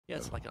Yeah,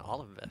 it's like an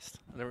olive vest.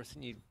 I've never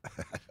seen you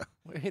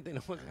wear anything.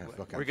 I feel kind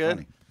We're of good?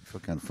 funny. I feel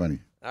kind of funny.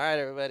 All right,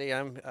 everybody.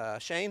 I'm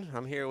Shane.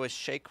 I'm here with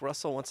Shake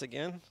Russell once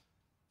again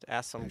to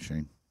ask some Hey,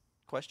 Shane.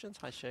 questions.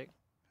 Hi, Shake.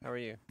 How are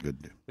you?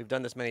 Good. We've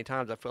done this many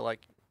times. I feel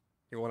like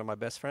you're one of my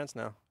best friends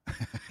now.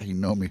 You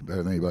know me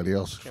better than anybody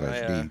else. Can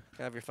I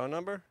have your phone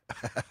number?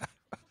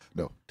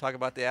 No. Talk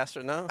about the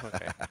Astros? No?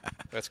 Okay.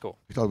 That's cool.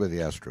 You talk about the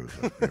Astros.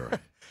 So you're all right.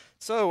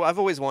 So I've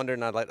always wondered,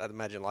 and I'd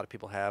imagine a lot of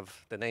people have,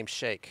 the name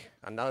Shake.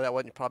 I know that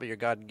wasn't probably your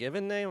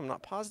God-given name. I'm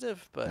not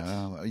positive, but...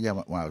 Yeah,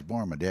 when I was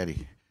born, my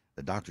daddy,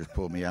 the doctors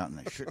pulled me out and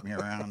they shook me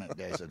around. And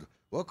Dad said,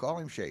 "We'll call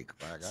him Shake."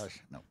 My gosh,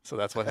 no. So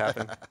that's what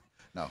happened?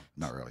 No,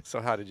 not really.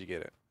 So how did you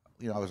get it?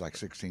 You know, I was like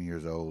 16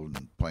 years old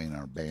and playing in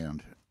a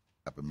band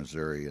up in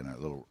Missouri in a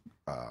little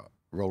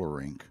roller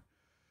rink.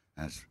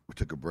 And we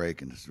took a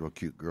break, and this real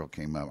cute girl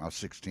came up. I was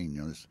 16,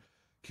 you know. This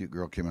cute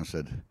girl came up and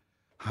said,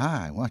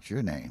 "Hi, what's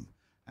your name?"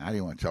 And I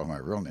didn't want to tell her my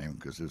real name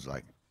because it was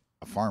like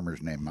a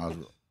farmer's name. I was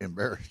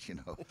embarrassed, you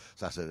know.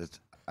 So I said,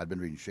 I'd been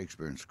reading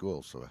Shakespeare in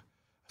school, so I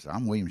said,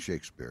 "I'm William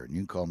Shakespeare, and you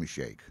can call me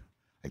Shake,"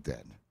 like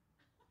that.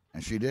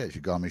 And she did. She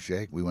called me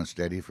Shake. We went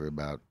steady for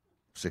about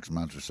 6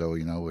 months or so,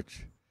 you know,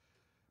 which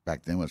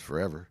back then was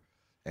forever.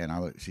 And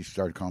she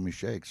started calling me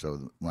Shake.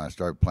 So when I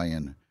started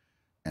playing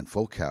in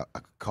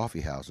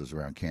coffee houses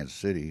around Kansas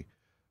City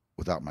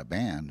without my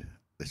band,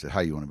 they said, "How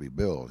you want to be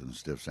billed?" And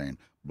instead of saying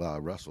blah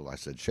Russell, I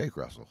said Shake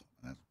Russell.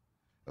 And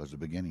that was the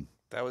beginning.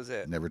 That was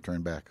it. Never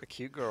turned back. A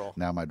cute girl.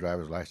 Now my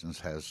driver's license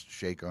has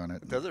Shake on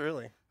it. Does it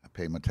really? I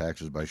pay my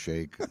taxes by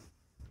Shake.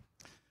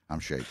 I'm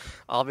Shake.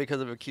 All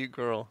because of a cute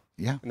girl.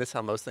 Yeah. And this is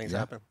how most things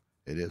happen.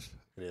 It is.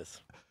 It is.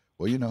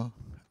 Well, you know.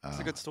 It's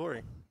a good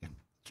story.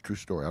 It's a true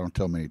story. I don't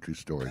tell many true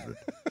stories,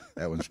 but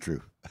that one's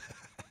true.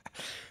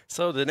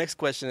 So the next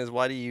question is,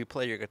 why do you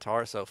play your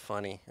guitar so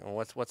funny? And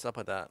what's up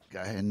with that?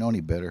 I hadn't known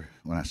any better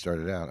when I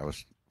started out. I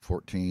was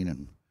 14,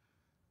 and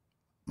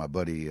my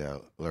buddy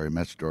Larry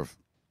Metzdorf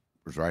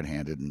was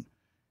right-handed, and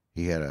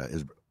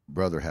his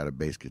brother had a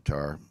bass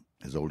guitar,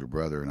 his older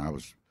brother, and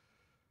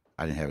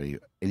I didn't have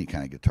any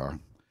kind of guitar.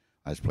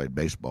 I just played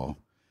baseball,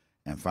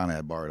 and finally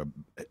I borrowed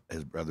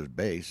his brother's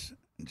bass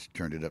and just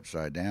turned it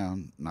upside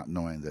down, not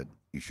knowing that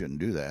you shouldn't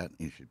do that.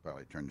 You should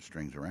probably turn the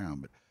strings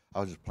around, but I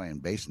was just playing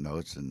bass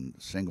notes and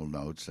single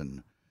notes,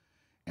 and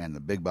the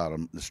big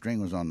bottom string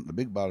was on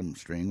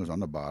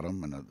the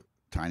bottom, and the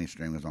tiny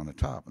string was on the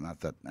top. And I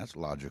thought, that's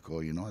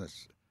logical, you know,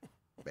 that's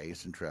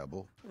bass and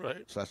treble.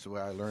 Right. So that's the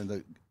way I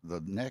learned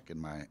the neck in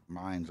my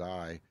mind's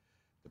eye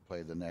to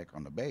play the neck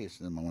on the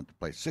bass. And then when I went to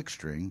play six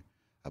string,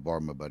 I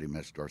borrowed my buddy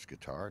Metzdorf's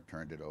guitar,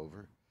 turned it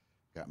over,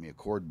 got me a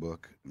chord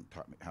book, and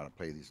taught me how to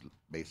play these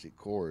basic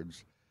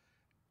chords.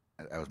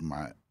 That was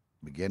my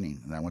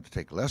beginning. And I went to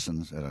take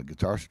lessons at a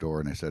guitar store,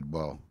 and they said,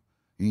 "Well,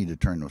 you need to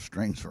turn those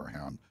strings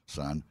around,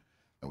 son,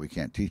 or we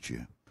can't teach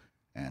you."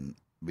 And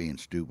being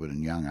stupid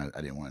and young,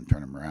 I didn't want to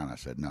turn them around. I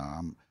said, "No,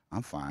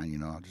 I'm fine. You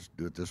know, I'll just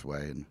do it this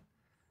way." And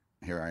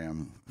here I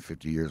am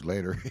 50 years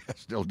later,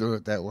 still doing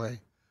it that way.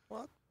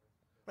 Well,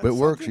 but it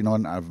works, you know,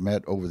 and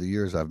over the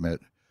years, I've met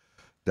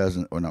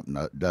dozens, or not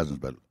dozens,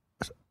 but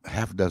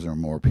half a dozen or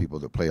more people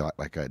that play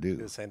like I do.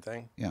 Do the same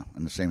thing? Yeah,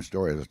 and the same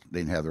story. They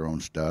didn't have their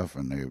own stuff,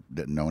 and they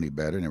didn't know any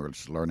better, and they were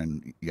just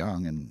learning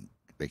young, and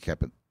they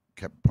kept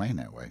playing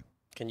that way.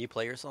 Can you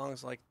play your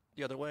songs like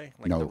the other way?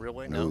 Like No, the real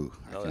way? no,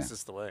 I that's can't.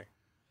 just the way.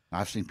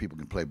 I've seen people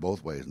can play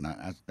both ways, and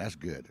that's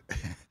good.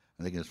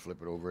 They can just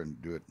flip it over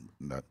and do it.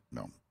 No,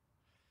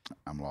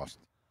 I'm lost.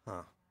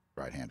 Huh.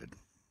 Right-handed.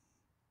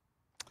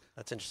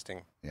 That's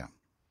interesting. Yeah.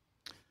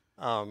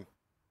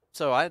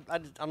 So I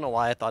don't know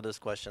why I thought of this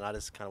question. I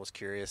just kind of was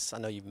curious. I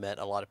know you've met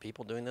a lot of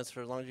people doing this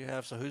for as long as you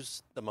have. So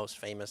who's the most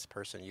famous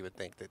person you would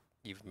think that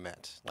you've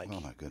met? Like, Oh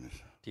my goodness.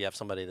 do you have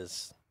somebody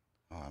that's...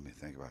 Oh, let me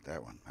think about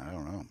that one. I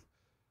don't know.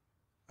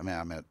 I mean,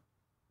 I met,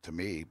 to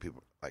me,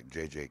 people like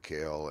J.J.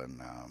 Cale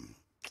and,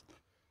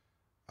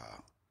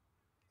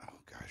 oh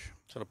gosh.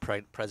 sort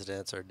of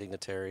presidents or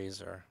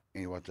dignitaries or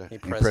Any what the? any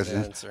Any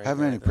presidents? Or I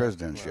haven't anything met any like that?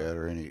 presidents No. yet,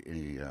 or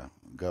any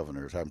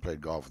governors. I haven't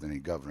played golf with any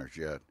governors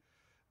yet.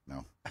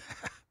 No.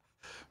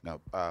 No.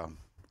 I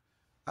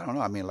don't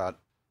know. I mean, I'm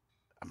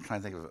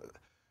trying to think of.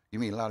 You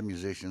mean a lot of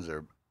musicians they're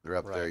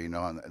up there, Right. you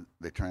know, and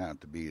they turn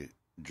out to be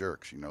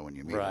jerks, you know, when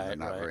you meet them. They're Right,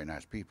 not right. very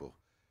nice people.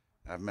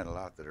 I've met a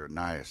lot that are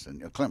nice,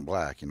 and Clint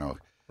Black, you know.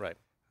 Right.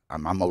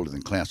 I'm older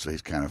than Clint, so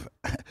he's kind of,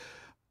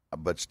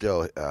 but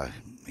still,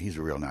 he's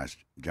a real nice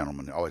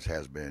gentleman. Always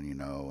has been, you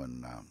know.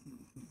 And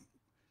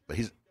but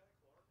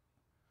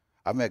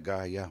I met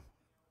Guy, yeah,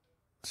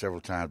 several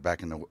times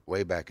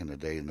way back in the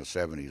day in the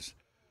 '70s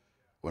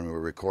when we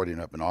were recording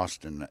up in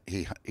Austin.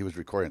 He was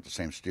recording at the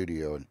same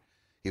studio, and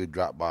he would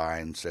drop by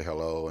and say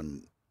hello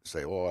and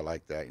say, "Oh, I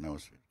like that," you know.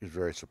 He was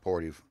very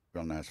supportive,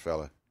 real nice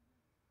fella.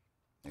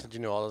 Yeah. Did you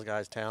know all those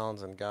guys,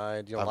 Towns and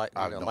Guy? Do you know I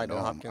Lightning don't know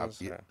him.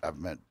 Hopkins? I've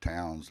met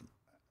Towns.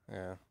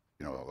 Yeah.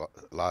 You know,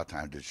 a lot of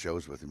times did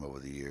shows with him over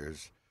the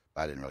years.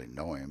 I didn't really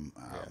know him.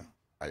 Yeah.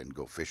 I didn't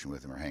go fishing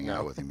with him or hang No.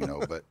 out with him, you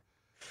know. But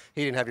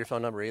He didn't have your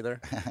phone number either?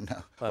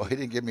 no, well, he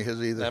didn't give me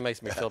his either. That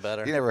makes me feel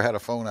better. He never had a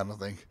phone, I don't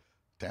think,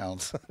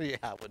 towns. Yeah,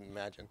 I wouldn't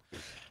imagine.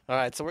 All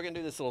right, so we're going to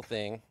do this little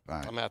thing. All right.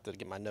 I'm going to have to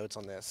get my notes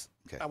on this.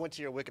 Okay. I went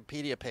to your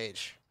Wikipedia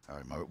page. All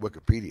right, my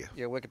Wikipedia.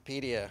 Your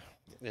Wikipedia.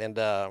 And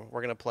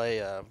we're going to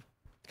play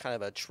kind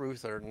of a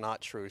truth or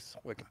not truth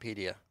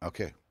Wikipedia.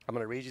 Okay. I'm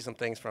going to read you some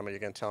things from it. You're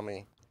going to tell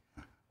me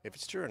if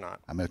it's true or not.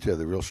 I'm going to tell you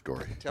the real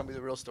story. Tell me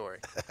the real story.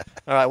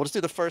 All right, we'll just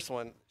do the first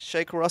one.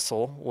 Shake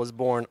Russell was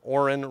born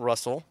Orrin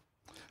Russell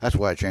That's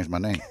why I changed my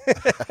name.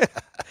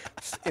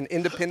 in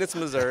Independence,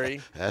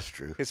 Missouri. That's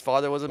true. His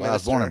father was a Well, I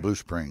was minister. born in Blue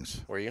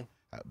Springs, Were you?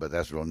 but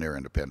that's real near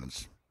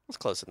Independence. That's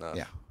close enough.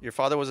 Yeah. Your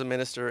father was a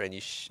minister, and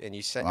you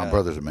sang. My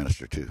brother's a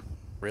minister, too.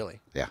 Really?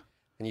 Yeah.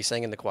 And you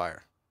sang in the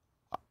choir.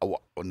 Oh,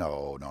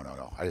 no.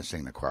 I didn't sing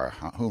in the choir.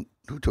 Huh?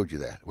 Who told you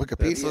that? That's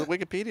Wikipedia?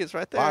 Wikipedia's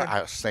right there. Well,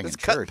 I sang in It's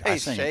cut and church. I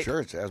paste, sang in Shake.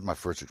 church. That was my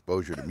first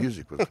exposure to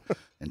music was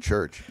in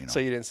church. You know. So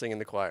you didn't sing in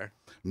the choir.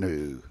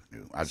 No.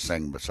 I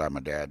sang beside my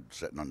dad,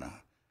 sitting on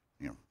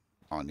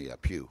the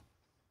pew.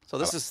 So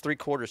this is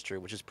 3/4 true,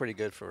 which is pretty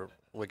good for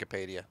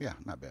Wikipedia. Yeah,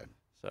 not bad.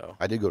 So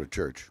I did go to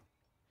church.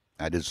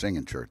 I did sing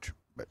in church,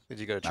 but did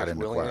you go to Not church in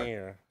the willingly,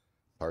 choir. or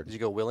pardon. did you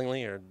go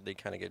willingly, or did you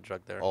kind of get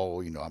drugged there?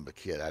 Oh, I'm a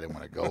kid. I didn't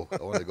want to go.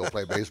 I wanted to go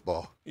play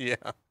baseball, Yeah,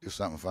 do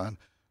something fun.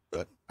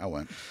 But I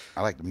went.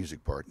 I liked the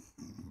music part. It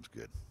was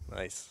good.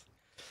 nice.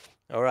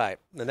 All right.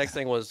 The next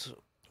thing was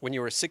when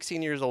you were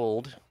 16 years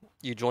old,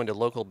 you joined a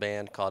local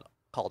band called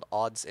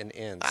Odds and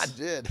Ends. I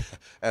did.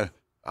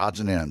 Odds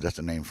and Ends. That's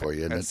a name for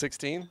you, isn't At it?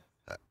 16?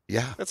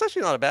 Yeah. That's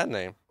actually not a bad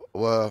name.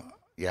 Well,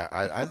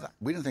 yeah.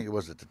 We didn't think it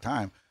was at the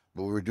time,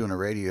 but we were doing a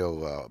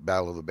radio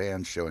Battle of the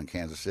Bands show in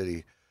Kansas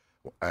City,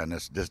 and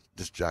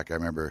this jock I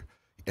remember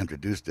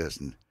introduced us,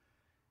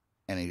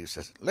 and he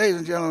says, "Ladies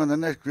and gentlemen, the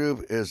next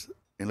group is."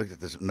 He looked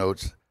at the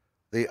notes,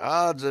 the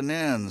Odds and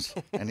Ends,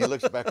 and he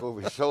looks back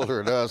over his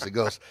shoulder at us. He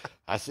goes,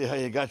 "I see how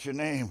you got your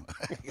name."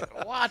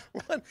 What?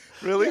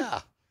 Really?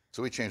 Yeah.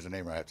 So we changed the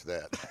name right after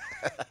that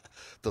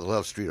to the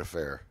Love Street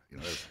Affair. It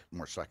was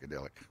more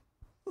psychedelic.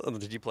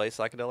 Did you play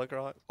psychedelic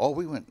rock? Oh,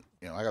 we went.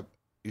 I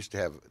used to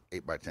have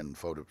 8x10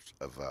 photos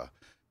of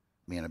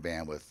me in a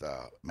band with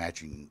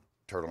matching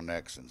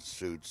turtlenecks and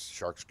suits,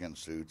 sharkskin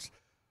suits.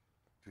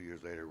 2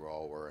 years later, we're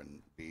all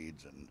wearing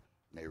beads and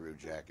Nehru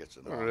jackets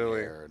and long Really?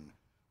 hair, and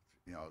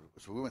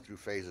so we went through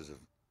phases of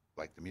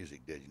like the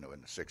music did, in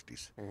the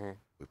 '60s. Mm-hmm.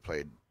 We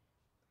played,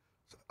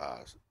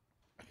 I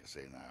can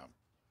say now,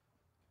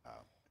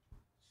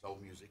 soul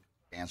music,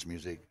 dance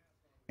music,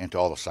 into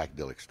all the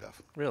psychedelic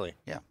stuff. Really?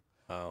 Yeah.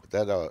 Oh.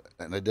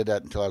 And I did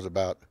that until I was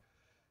about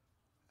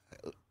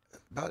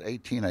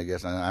 18, I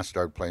guess, and then I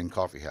started playing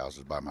coffee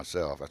houses by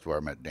myself. That's where I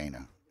met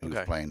Dana. He was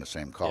Okay. playing the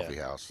same coffee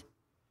house.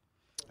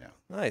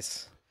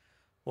 Nice.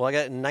 Well, I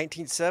got in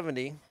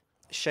 1970,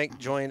 Shank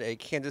joined a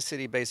Kansas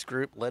City-based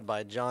group led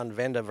by John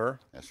Vandiver,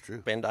 That's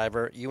true.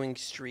 Ewing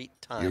Street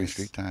Times. Ewing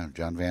Street Times,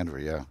 John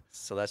Vandiver, yeah.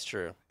 So that's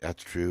true.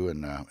 That's true,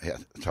 and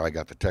that's how I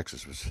got to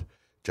Texas.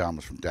 John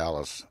was from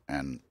Dallas,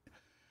 and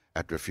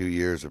after a few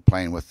years of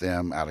playing with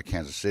them out of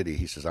Kansas City,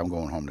 he says, "I'm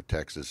going home to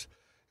Texas.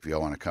 If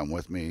y'all want to come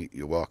with me,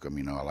 you're welcome.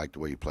 I like the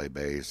way you play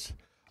bass.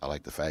 I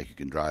like the fact you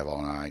can drive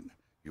all night.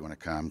 You want to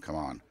come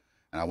on."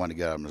 And I wanted to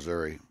get out of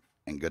Missouri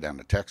and go down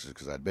to Texas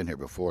because I'd been here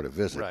before to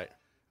visit. Right.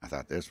 I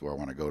thought this is where I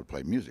want to go to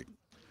play music.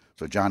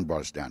 So John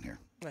brought us down here.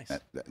 Nice.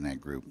 In that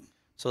group.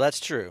 So that's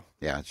true.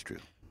 Yeah, that's true.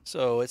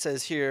 So it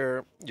says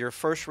here, your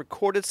first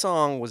recorded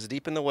song was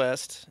Deep in the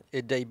West.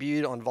 It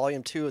debuted on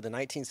Volume 2 of the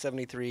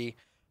 1973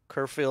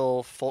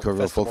 Kerrville Folk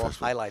Festival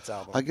Highlights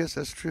album. I guess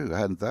that's true. I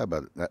hadn't thought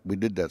about it. We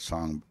did that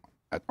song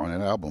on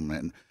an album,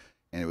 and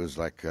it was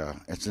like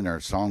it's in our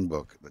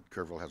songbook. That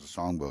Kerrville has a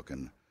songbook,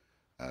 and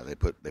they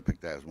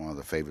picked that as one of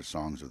the favorite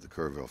songs of the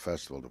Kerrville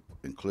Festival to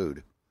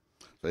include.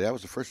 So that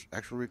was the first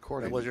actual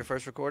recording. That was your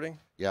first recording?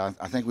 Yeah,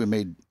 I think we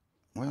made.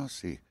 Well, let's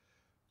see.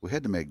 We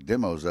had to make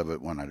demos of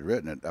it when I'd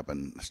written it up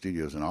in the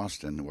studios in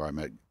Austin, where I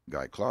met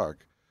Guy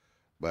Clark.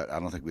 But I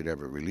don't think we'd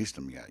ever released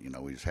them yet.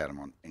 We just had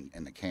them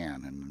in the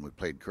can, and when we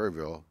played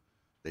Kerrville,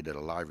 they did a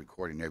live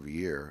recording every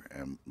year,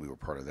 and we were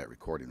part of that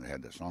recording. They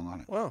had that song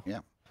on it. Wow. Yeah,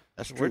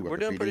 that's true. We're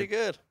doing pretty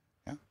good.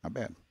 Yeah, not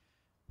bad.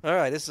 All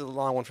right, this is a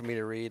long one for me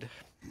to read,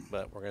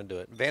 but we're going to do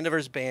it.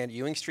 Vandiver's band,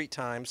 Ewing Street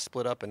Times,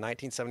 split up in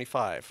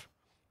 1975.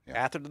 Yeah.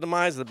 After the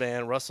demise of the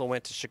band, Russell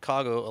went to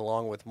Chicago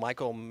along with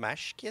Michael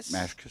Mashkis.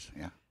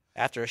 Yeah.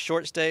 After a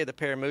short stay, the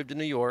pair moved to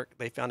New York.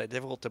 They found it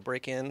difficult to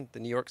break in the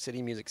New York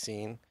City music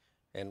scene.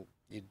 And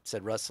you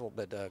said, Russell,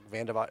 that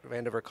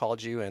Vandiver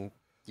called you and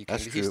you came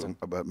That's to true. Houston.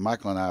 But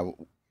Michael and I,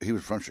 he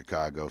was from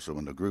Chicago, so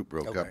when the group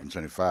broke up in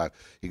 '75,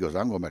 he goes,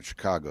 "I'm going back to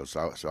Chicago, so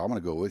I'm going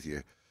to go with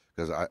you,"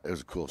 because it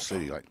was a cool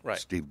city, like Right.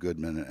 Steve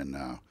Goodman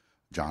and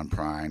John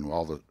Prine,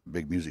 all the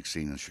big music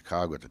scene in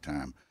Chicago at the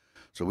time.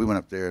 So we went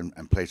up there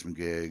and played some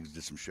gigs,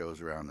 did some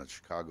shows around the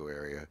Chicago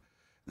area.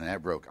 And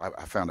that broke.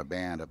 I found a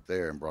band up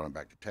there and brought them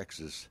back to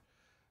Texas.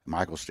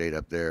 Michael stayed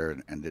up there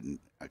and didn't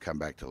come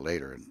back till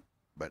later.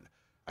 But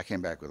I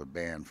came back with a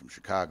band from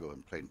Chicago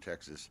and played in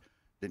Texas.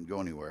 Didn't go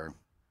anywhere.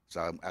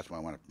 So that's when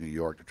I went up to New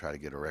York to try to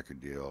get a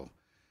record deal.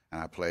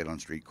 And I played on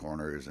street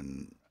corners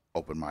and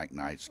open mic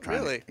nights.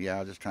 Really?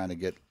 Just trying to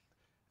get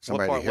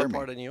somebody to hear me. What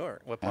part of New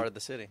York? What part of the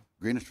city?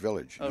 Greenwich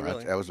Village. Oh,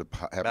 really? That was a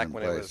happening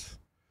When place. it was...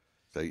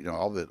 So, you know,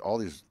 all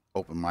these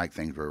open mic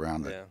things were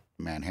around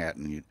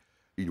Manhattan.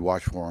 You'd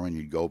watch for them and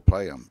you'd go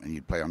play them. And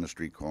you'd play on the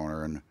street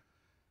corner and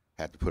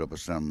had to put up with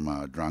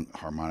some drunk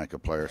harmonica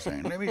player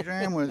saying, let me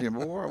jam with you,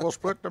 boy. We'll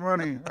split the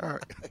money. All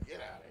right.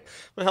 Get out of here.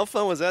 But how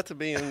fun was that to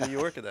be in New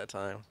York at that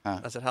time?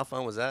 Huh? I said, how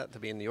fun was that to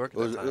be in New York at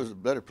that time? It was a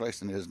better place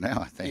than it is now,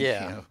 I think.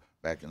 Yeah. You know,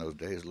 back in those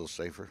days, a little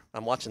safer.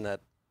 I'm watching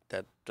that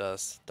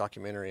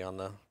documentary on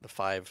the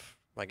 5,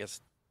 I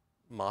guess,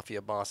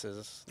 mafia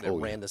bosses that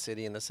ran the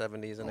city in the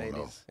 70s and 80s.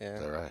 No. Yeah. Is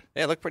that right?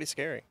 Yeah, it looked pretty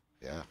scary.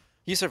 Yeah.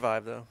 You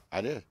survived, though.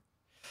 I did.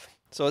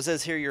 So it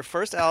says here, your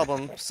first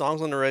album,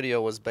 Songs on the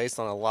Radio, was based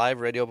on a live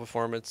radio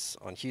performance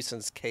on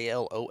Houston's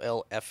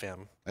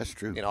KLOL-FM. That's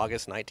true. In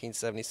August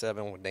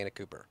 1977 with Dana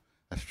Cooper.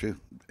 That's true.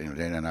 You know,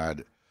 Dana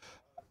and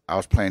I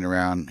was playing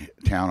around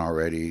town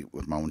already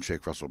with my own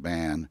Shake Russell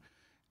band,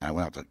 and I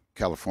went out to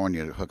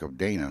California to hook up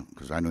Dana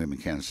because I knew him in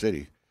Kansas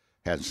City.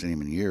 Hadn't seen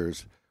him in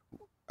years.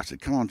 I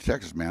said, come on to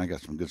Texas, man. I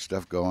got some good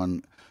stuff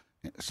going.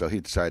 So he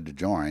decided to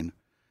join,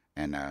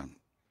 and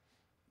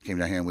came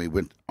down here, and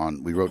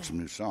we wrote some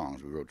new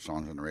songs. We wrote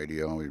songs on the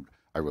radio.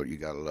 I wrote You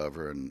Gotta Love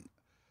Her, and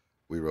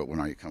we wrote When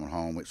Are You Coming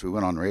Home. So we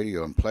went on the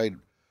radio and played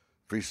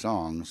 3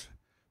 songs.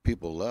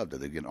 People loved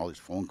it. They're getting all these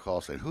phone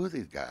calls saying, who are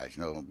these guys?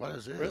 You know, what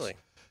is this? Really?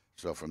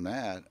 So from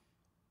that,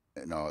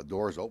 you know,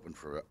 doors opened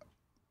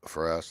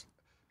for us.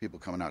 People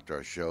coming out to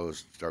our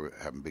shows, started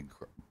having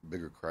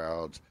bigger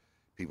crowds.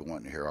 People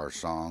wanting to hear our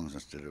songs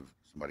instead of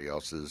somebody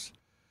else's.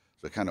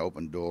 So it kind of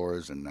opened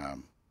doors, and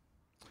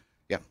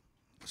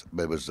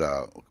but it was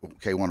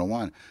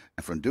K101.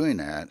 And from doing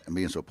that and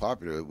being so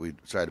popular, we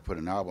decided to put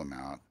an album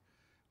out,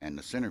 and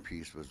the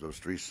centerpiece was those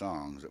 3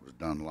 songs that was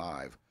done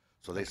live.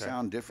 So they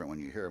sound different when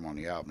you hear them on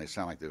the album. They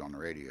sound like they're on the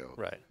radio.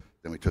 Right.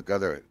 Then we took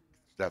other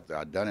stuff that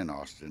I'd done in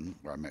Austin,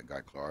 where I met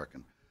Guy Clark,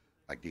 and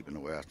like Deep in the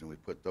West, and we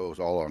put those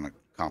all on a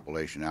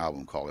compilation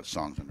album called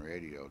Songs on the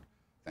Radio.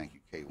 Thank you,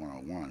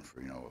 K101,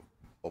 for, you know,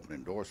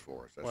 opening doors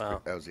for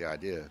us. That was the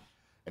idea.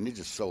 And it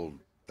just sold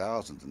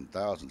thousands and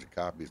thousands of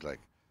copies like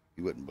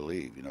you wouldn't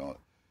believe, you know,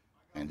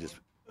 and just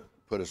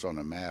put us on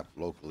the map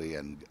locally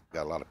and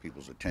got a lot of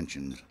people's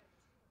attention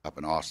up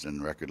in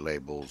Austin, record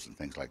labels and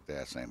things like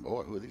that, saying,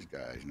 boy, who are these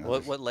guys? You know,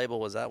 what label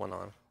was that one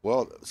on?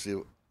 Well,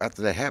 see,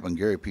 after that happened,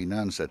 Gary P.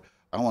 Nunn said,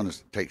 I want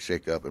to take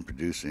Shake Up and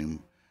produce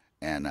him.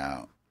 And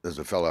there's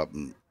a fellow up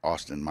in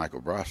Austin,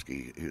 Michael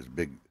Brodsky, he was a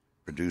big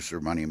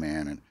producer, money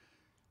man. And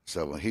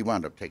so he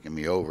wound up taking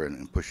me over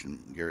and pushing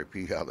Gary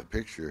P. out of the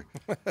picture.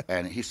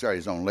 And he started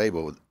his own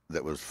label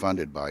that was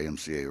funded by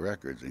MCA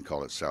Records and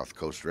called it South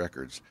Coast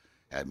Records.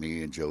 Had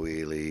me and Joe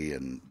Ely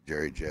and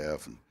Jerry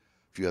Jeff and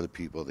a few other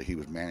people that he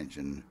was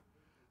managing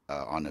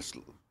on this.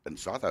 And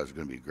so I thought it was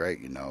going to be great,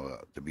 you know,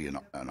 to be an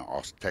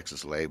Austin,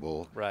 Texas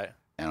label. Right.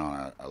 And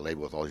on a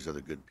label with all these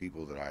other good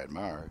people that I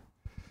admire.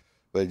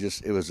 But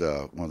it was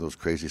one of those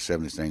crazy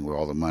 70s things where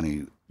all the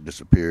money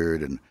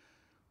disappeared. And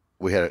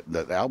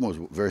the album was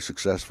very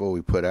successful.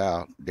 We put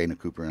out, Dana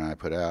Cooper and I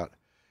put out,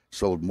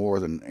 sold more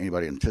than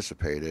anybody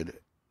anticipated.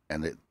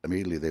 And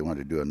immediately they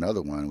wanted to do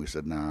another one. We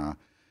said, nah,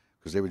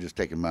 because they were just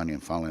taking money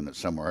and funneling it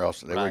somewhere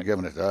else. They weren't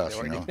giving it to us,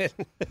 you know.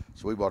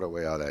 So we bought our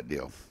way out of that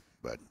deal.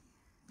 But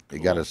it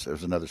got us, it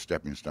was another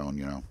stepping stone,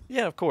 you know.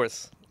 Yeah, of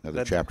course.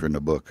 Another chapter in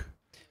the book.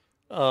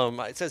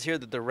 It says here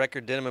that the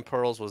record Denim and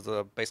Pearls was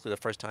basically the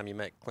first time you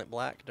met Clint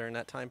Black during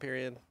that time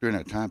period. During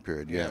that time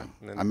period, yeah.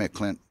 I met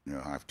Clint, you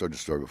know, I've told the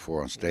story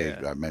before on stage.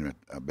 Yeah. I met him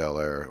at Bel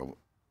Air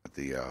at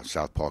the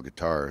Southpaw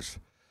Guitars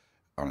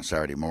on a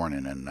Saturday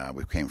morning, and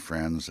we became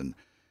friends. And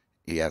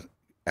he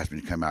asked me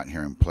to come out and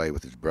hear him play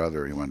with his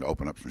brother. He wanted to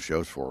open up some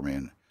shows for me,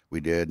 and we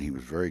did, and he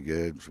was very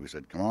good. So we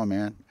said, come on,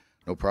 man,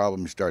 no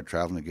problem. We started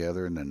traveling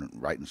together and then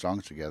writing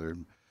songs together.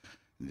 And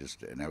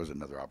that was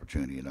another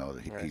opportunity, you know,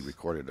 that he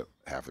recorded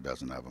half a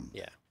dozen of them.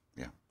 Yeah.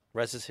 Yeah.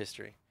 Rest is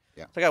history.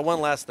 Yeah. So I got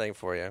one last thing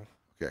for you.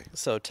 Okay.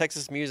 So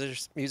Texas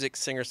Music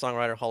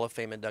Singer-Songwriter Hall of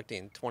Fame inductee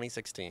in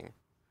 2016.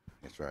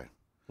 That's right.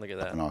 Look at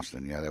that. Up in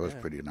Austin, yeah, that was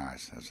pretty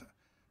nice.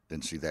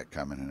 Didn't see that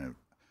coming. And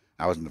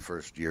I was in the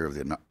first year of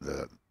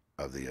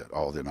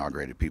all the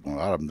inaugurated people. A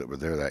lot of them that were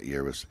there that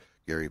year was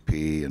Gary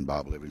P. and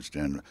Bob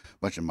Livingston, a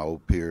bunch of my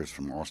old peers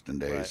from Austin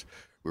days. Right.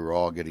 We were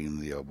all getting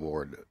the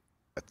award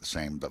at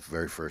the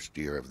very first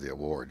year of the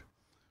award.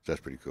 So that's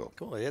pretty cool.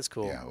 Cool. It is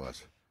cool. Yeah, it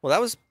was. Well, that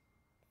was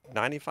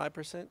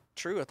 95%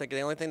 true. I think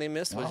the only thing they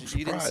missed was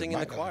you didn't sing in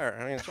the choir.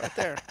 I mean, it's right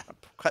there.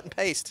 Cut and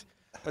paste.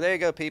 Well, there you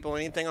go, people.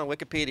 Anything on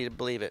Wikipedia to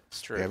believe it.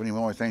 It's true. If you have any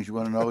more things you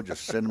want to know,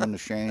 just send them in to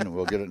Shane, and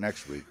we'll get it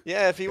next week.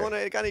 Yeah, if you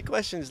got any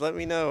questions, let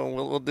me know.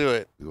 We'll do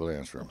it. We will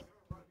answer them.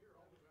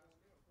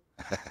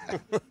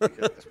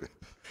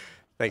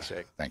 Thanks,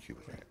 Jake. Thank you.